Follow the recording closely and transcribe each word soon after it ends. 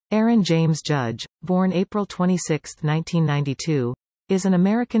Aaron James Judge, born April 26, 1992, is an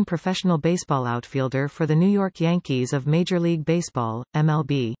American professional baseball outfielder for the New York Yankees of Major League Baseball,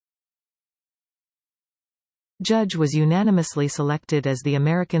 MLB. Judge was unanimously selected as the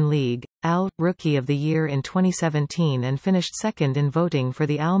American League AL Rookie of the Year in 2017 and finished second in voting for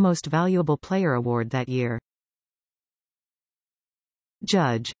the AL Most Valuable Player award that year.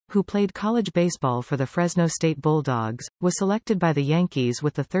 Judge, who played college baseball for the Fresno State Bulldogs, was selected by the Yankees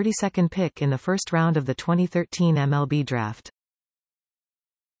with the 32nd pick in the first round of the 2013 MLB draft.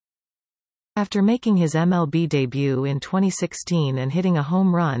 After making his MLB debut in 2016 and hitting a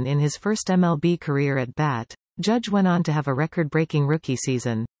home run in his first MLB career at bat, Judge went on to have a record-breaking rookie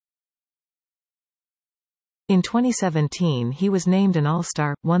season. In 2017 he was named an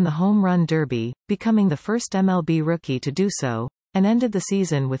All-Star, won the Home Run Derby, becoming the first MLB rookie to do so, and ended the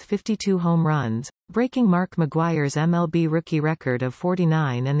season with 52 home runs, breaking Mark McGwire's MLB rookie record of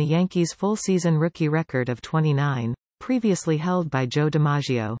 49 and the Yankees' full-season rookie record of 29, previously held by Joe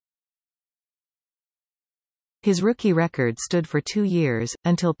DiMaggio. His rookie record stood for 2 years,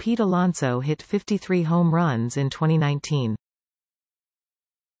 until Pete Alonso hit 53 home runs in 2019.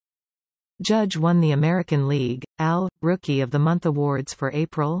 Judge won the American League AL Rookie of the Month awards for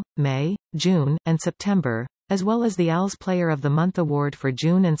April, May, June, and September, as well as the AL's Player of the Month award for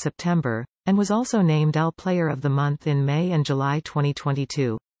June and September, and was also named AL Player of the Month in May and July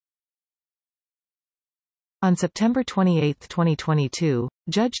 2022. On September 28, 2022,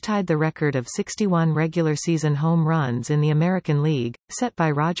 Judge tied the record of 61 regular season home runs in the American League, set by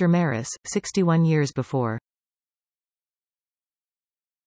Roger Maris, 61 years before.